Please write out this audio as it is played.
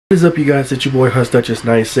What is up, you guys? It's your boy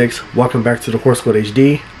HorrorSquadHD. Welcome back to the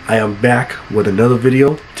HorrorSquadHD. I am back with another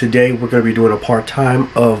video. Today we're going to be doing a part time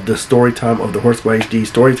of the story time of the HorrorSquadHD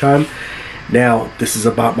story time. Now this is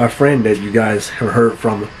about my friend that you guys have heard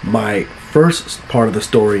from my first part of the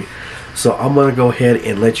story. So I'm going to go ahead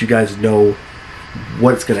and let you guys know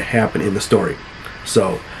what's going to happen in the story.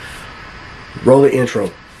 So roll the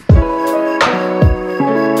intro. Alright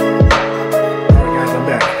guys, I'm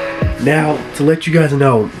back. Now to let you guys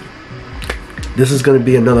know, this is going to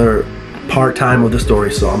be another part time of the story,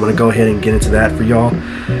 so I'm going to go ahead and get into that for y'all.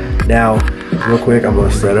 Now, real quick, I'm going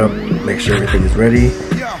to set up, make sure everything is ready.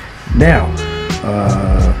 Now,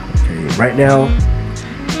 okay, right now,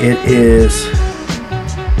 it is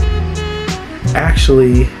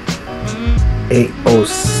actually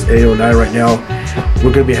 8:09 right now.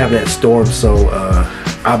 We're going to be having that storm, so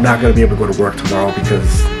I'm not going to be able to go to work tomorrow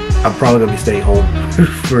because I'm probably going to be staying home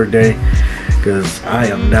for a day. Because I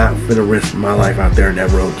am not gonna risk my life out there in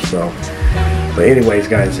that road. So, but anyways,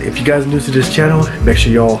 guys, if you guys are new to this channel, make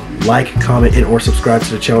sure y'all like, comment, and or subscribe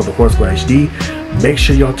to the channel, the HorrorSquadHD. Make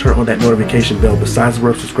sure y'all turn on that notification bell besides the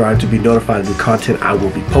word subscribe to be notified of new content I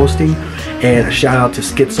will be posting. And a shout out to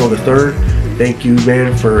Schizo the Third. Thank you,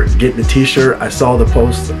 man, for getting the t-shirt. I saw the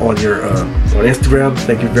post on your on Instagram.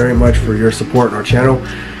 Thank you very much for your support on our channel.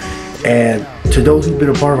 And to those who've been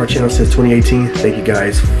a part of our channel since 2018, thank you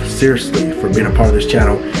guys seriously for being a part of this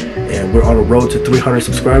channel. And we're on the road to 300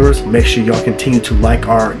 subscribers. Make sure y'all continue to like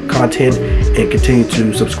our content and continue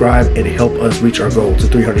to subscribe and help us reach our goal to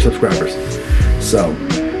 300 subscribers. So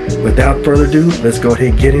without further ado, let's go ahead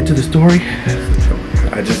and get into the story.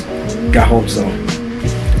 I just got home, so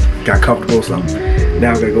got comfortable, so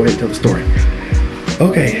now I'm gonna go ahead and tell the story.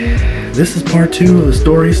 Okay, this is part 2 of the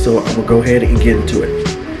story, so I'm gonna go ahead and get into it.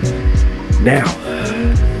 Now,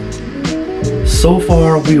 so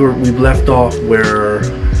far we've left off where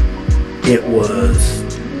it was,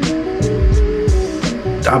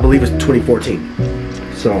 I believe it's 2014.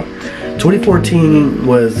 So 2014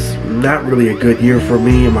 was not really a good year for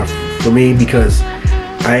me because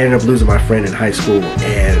I ended up losing my friend in high school,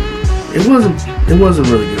 and it wasn't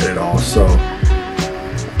really good at all. So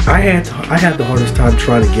I had the hardest time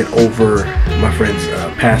trying to get over my friend's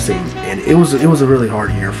passing, and it was a really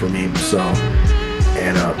hard year for me. So,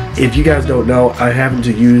 and if you guys don't know, I happen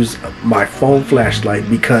to use my phone flashlight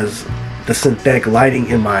because the synthetic lighting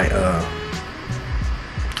in my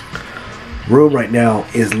room right now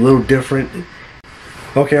is a little different.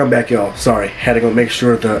 Okay, I'm back, y'all. Sorry, had to go make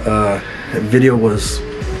sure the video was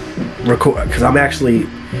recorded because I'm actually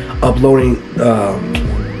uploading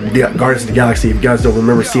the Guardians of the Galaxy. If you guys don't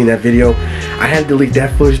remember seeing that video, I had to delete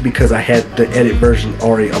that footage because I had the edit version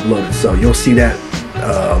already uploaded, so you'll see that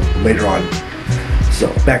later on.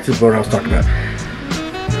 So back to what I was talking about.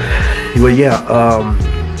 Well, yeah,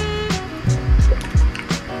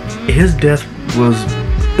 his death was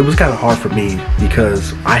kind of hard for me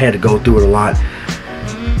because I had to go through it a lot.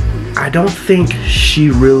 I don't think she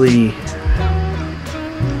really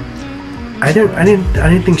I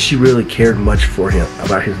didn't think she really cared much for him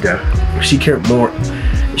about his death. She cared more.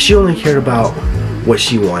 She only cared about what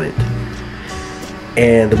she wanted.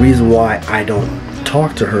 And the reason why I don't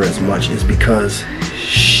talk to her as much is because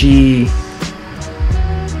she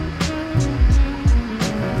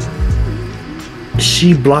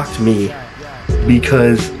blocked me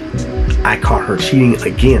because I caught her cheating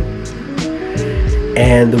again.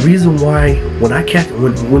 And the reason why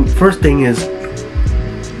when first thing is,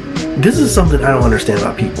 this is something I don't understand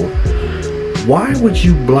about people. Why would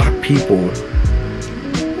you block people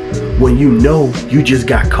when you know you just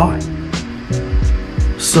got caught?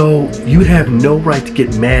 So you have no right to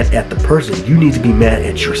get mad at the person. You need to be mad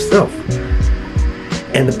at yourself.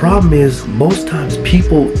 And the problem is, most times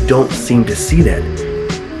people don't seem to see that.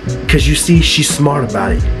 Because you see, she's smart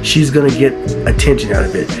about it. She's gonna get attention out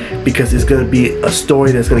of it because it's gonna be a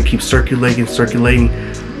story that's gonna keep circulating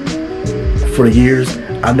for years.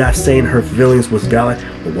 I'm not saying her feelings was valid,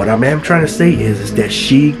 but what I am trying to say is that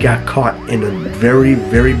she got caught in a very,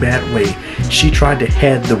 very bad way. She tried to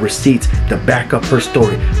have the receipts to back up her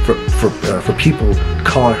story for people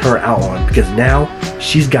calling her out on, because now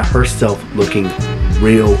she's got herself looking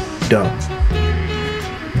real dumb.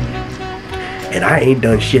 And I ain't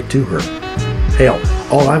done shit to her. Hell,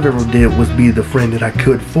 all I've ever did was be the friend that I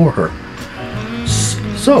could for her.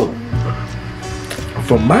 So,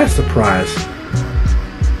 for my surprise,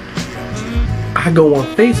 I go on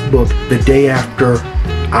Facebook the day after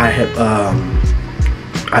I had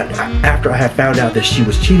found out that she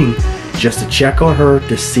was cheating, just to check on her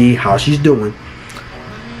to see how she's doing.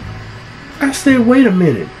 I said, wait a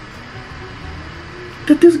minute.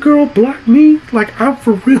 Did this girl block me? Like, I'm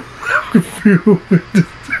for real confused.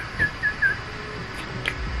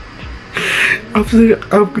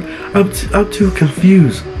 I'm too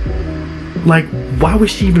confused. Like, why would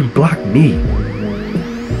she even block me?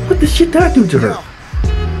 What the shit did I do to her?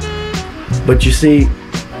 But you see,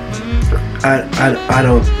 I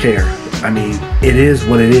don't care. I mean, it is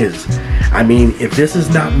what it is. I mean, if this is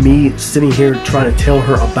not me sitting here trying to tell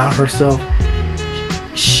her about herself,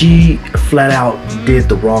 she flat out did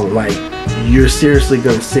the wrong. Like, you're seriously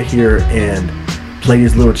gonna sit here and play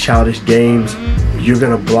these little childish games? You're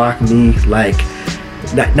gonna block me? Like,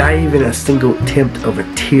 not even a single attempt of a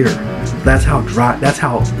tear. That's how dry. That's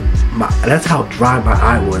how dry my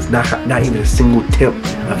eye was. Not even a single attempt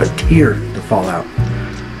of a tear to fall out.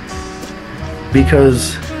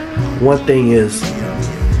 Because one thing is,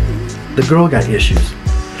 the girl got issues,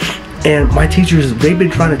 and my teachers, they've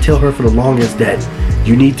been trying to tell her for the longest that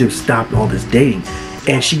you need to stop all this dating,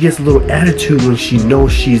 and she gets a little attitude when she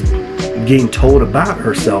knows she's getting told about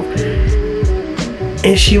herself,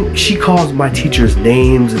 and she calls my teachers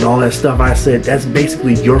names and all that stuff. I said, that's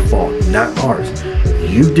basically your fault, not ours.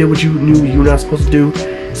 You did what you knew you were not supposed to do,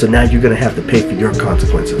 so now you're gonna have to pay for your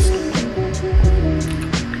consequences.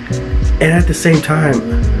 And at the same time,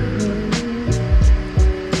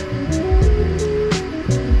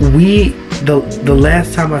 the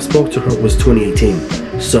last time I spoke to her was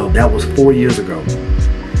 2018, so that was 4 years ago.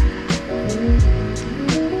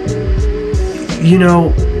 You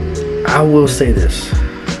know, I will say this.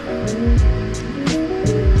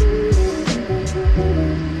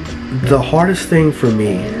 The hardest thing for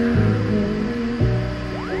me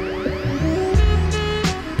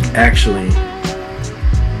actually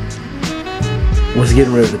was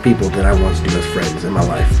getting rid of the people that I once knew as friends in my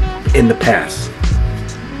life in the past,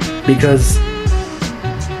 because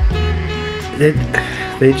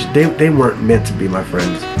they weren't meant to be my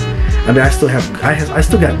friends. I mean, I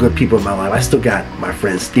still got good people in my life. I still got my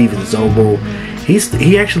friend Steven Zobel.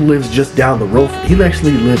 He actually lives just down the road. He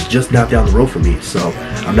actually lives just down the road from me. So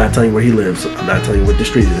I'm not telling you where he lives. I'm not telling you what the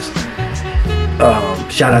street is.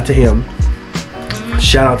 Shout out to him.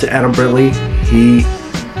 Shout out to Adam Brentley. He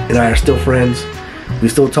and I are still friends. We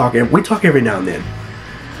still talk. We talk every now and then.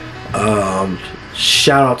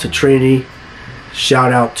 Shout out to Trinity.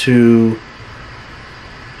 Shout out to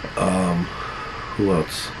who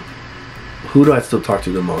else? Who do I still talk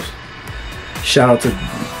to the most? Shout out to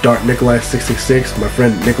Dark Nikolai 666, my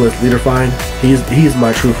friend Nicholas Liederfine. He's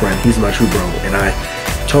my true friend. He's my true bro, and I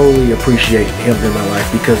totally appreciate him in my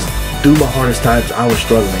life, because through my hardest times I was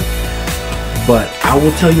struggling. But I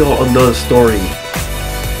will tell you all another story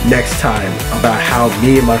next time about how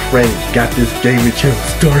me and my friend got this gaming channel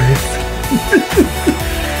started.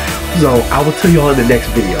 So I will tell you all in the next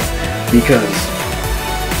video, because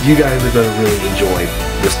you guys are going to really enjoy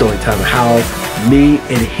the story time of how me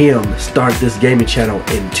and him started this gaming channel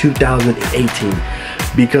in 2018.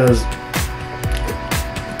 Because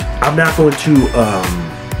I'm not going to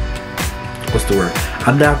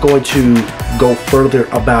I'm not going to go further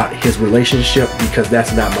about his relationship, because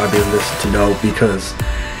that's not my business to know, because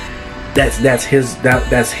that's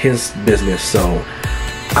his business. So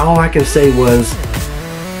all I can say was,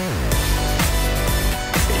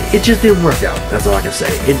 it just didn't work out. That's all I can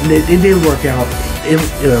say. It didn't work out.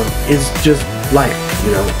 It's just life,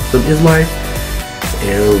 it's life,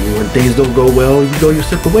 and when things don't go well, you go your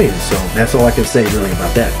separate ways. So that's all I can say really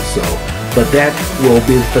about that. So, but that will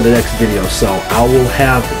be for the next video. So I will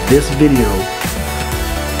have this video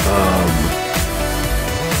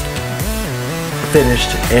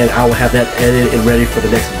finished, and I will have that edited and ready for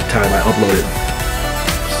the next time I upload it.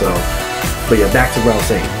 So, but yeah, back to what I was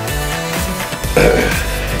saying.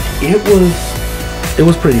 It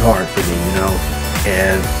was pretty hard for me,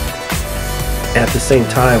 and at the same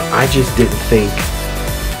time, I just didn't think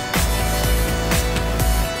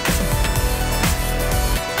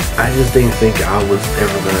I was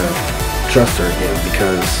ever gonna trust her again,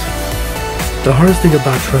 because the hardest thing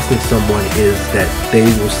about trusting someone is that they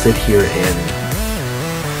will sit here and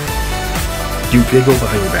they go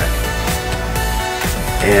behind your back.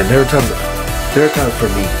 And there are times for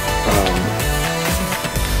me,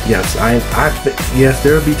 yes, yes,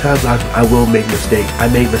 there will be times I will make mistakes. I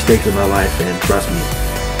made mistakes in my life, and trust me,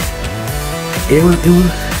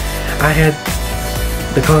 I had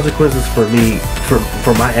the consequences for me,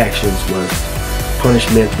 for my actions was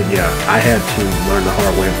punishment. But yeah, I had to learn the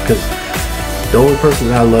hard way, because the only person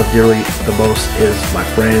that I love dearly the most is my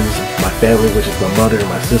friends, my family, which is my mother and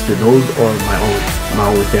my sister. Those are my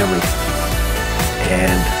only family,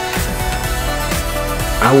 and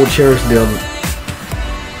I will cherish them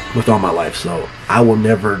with all my life. So I will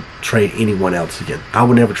never trade anyone else again. I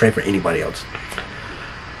will never trade for anybody else.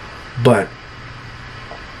 But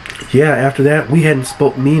yeah, after that, me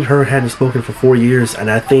and her hadn't spoken for 4 years, and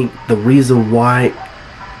I think the reason why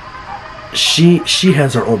she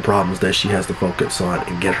has her own problems that she has to focus on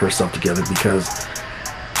and get herself together, because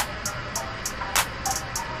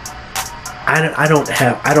I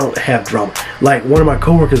don't have drama. Like one of my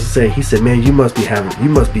coworkers said, he said, "Man, you must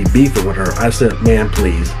be beefing with her." I said, "Man,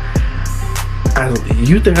 please.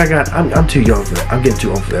 You think I'm too young for that. I'm getting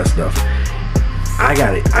too old for that stuff. I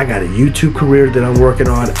got a YouTube career that I'm working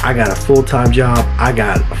on. I got a full-time job. I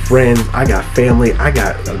got friends. I got family. I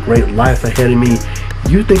got a great life ahead of me.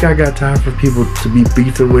 You think I got time for people to be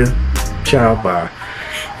beefing with? Child, bye."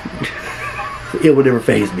 It would never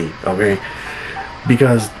faze me, okay?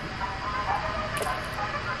 Because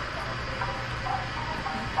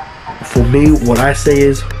for me, what I say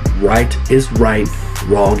is right,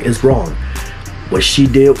 wrong is wrong. What she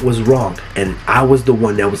did was wrong, and I was the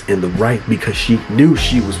one that was in the right because she knew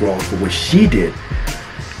she was wrong for what she did.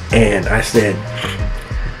 And I said,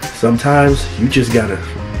 sometimes you just gotta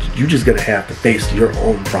have to face your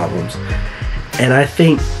own problems. And I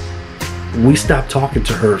think we stopped talking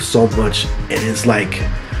to her so much, and it's like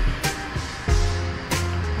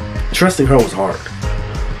trusting her was hard.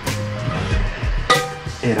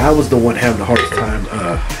 And I was the one having the hardest time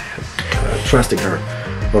trusting her.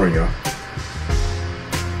 Hold on, y'all.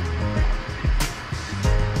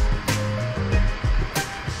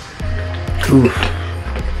 Ooh.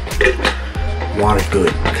 Water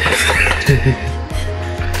good.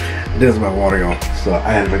 This is my water, y'all. So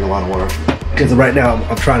I had to drink a lot of water. Because right now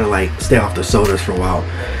I'm trying to like stay off the sodas for a while.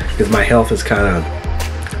 Because my health is kind of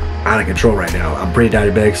out of control right now. I'm pretty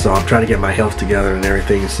diabetic, so I'm trying to get my health together and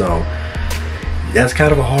everything. So that's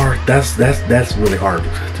kind of a hard. That's really hard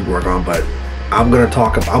to work on. But I'm gonna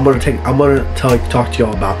talk to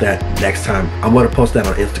y'all about that next time. I'm gonna post that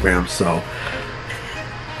on Instagram. So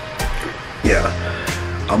yeah,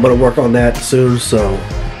 I'm gonna work on that soon. So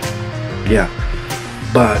yeah,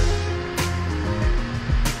 but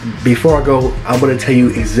before I go, I'm gonna tell you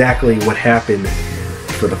exactly what happened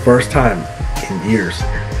for the first time in years.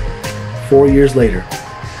 4 years later,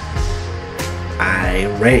 I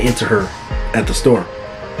ran into her at the store.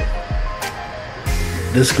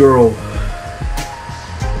 This girl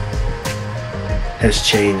has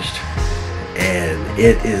changed, and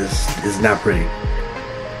it is not pretty.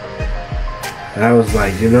 And I was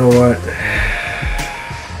like, you know what?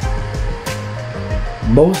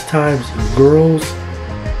 Most times, girls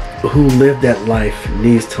who live that life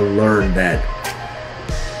needs to learn that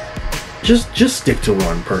just stick to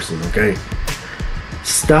one person, okay?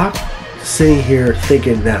 Stop sitting here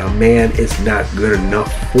thinking that a man is not good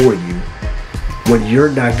enough for you when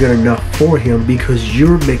you're not good enough for him, because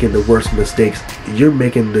you're making the worst mistakes. You're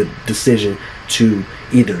making the decision to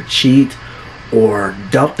either cheat or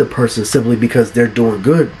dump the person simply because they're doing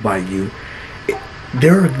good by you.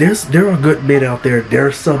 There are good men out there. There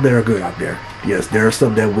are some that are good out there. Yes, there are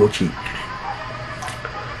some that will cheat.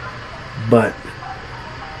 But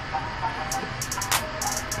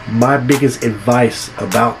my biggest advice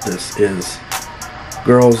about this is,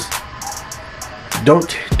 girls, don't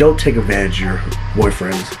take advantage of your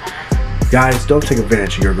boyfriends. Guys, don't take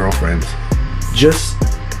advantage of your girlfriends. Just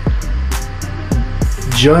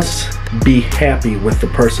be happy with the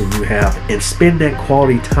person you have and spend that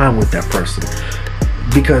quality time with that person.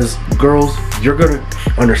 Because girls, you're gonna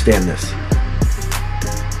understand this.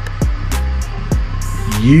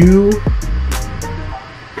 You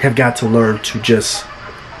have got to learn to just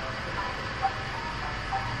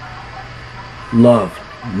love,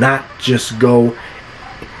 not go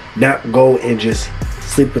and just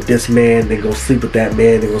sleep with this man, then go sleep with that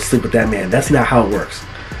man, then go sleep with that man. That's not how it works.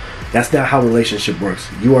 That's not how a relationship works.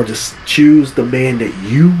 You are just choose the man that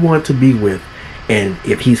you want to be with, and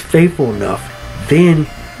if he's faithful enough, then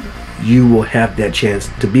you will have that chance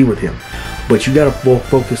to be with him. But you gotta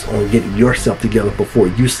focus on getting yourself together before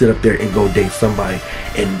you sit up there and go date somebody.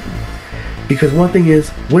 And because one thing is,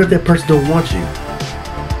 what if that person don't want you?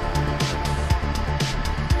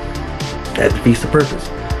 That defeats the purpose.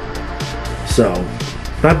 So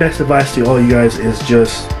my best advice to all you guys is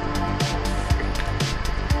just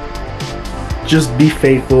be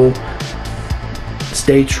faithful,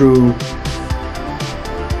 stay true,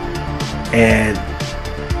 and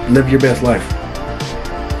live your best life.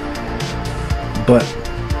 But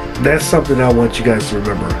that's something I want you guys to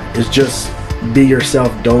remember, is just be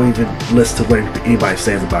yourself. Don't even listen to what anybody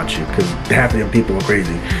says about you, because half of them people are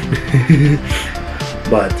crazy.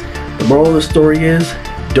 But the moral of the story is,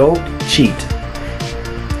 don't cheat.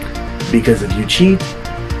 Because if you cheat,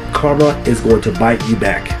 karma is going to bite you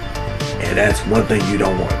back, and that's one thing you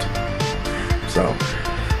don't want. So,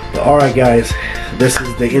 but alright guys, this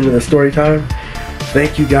is the end of the story time.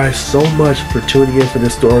 Thank you guys so much for tuning in for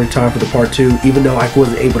this story time for the part 2, even though I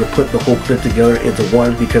wasn't able to put the whole clip together into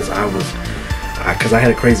one because I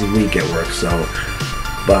had a crazy week at work. So,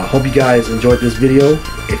 but I hope you guys enjoyed this video.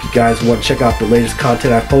 If you guys want to check out the latest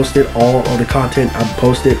content I've posted, all of the content I'm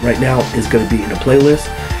posted right now is going to be in a playlist.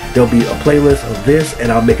 There'll be a playlist of this,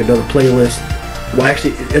 and I'll make another playlist. Well,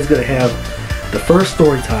 actually, it's going to have the first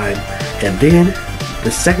story time and then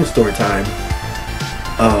the second story time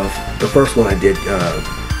of the first one I did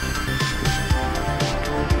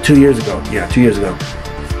 2 years ago. Yeah, 2 years ago.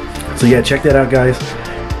 So yeah, check that out guys,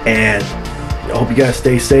 and I hope you guys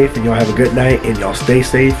stay safe and y'all have a good night, and y'all stay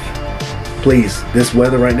safe. Please, this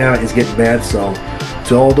weather right now is getting bad, so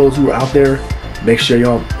to all those who are out there, make sure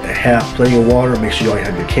y'all have plenty of water, make sure y'all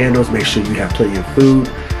have your candles, make sure you have plenty of food,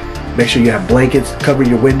 make sure you have blankets covering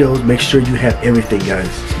your windows, make sure you have everything guys,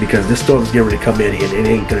 because this storm is getting ready to come in and it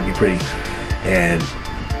ain't gonna be pretty. And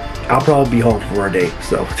I'll probably be home for a day,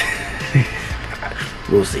 so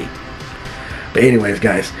we'll see. But anyways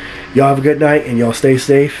guys, y'all have a good night and y'all stay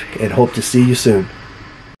safe, and hope to see you soon.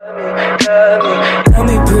 Tell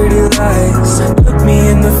me pretty lies, look me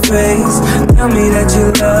in the face, tell me that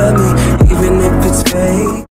you love me, even if it's fake.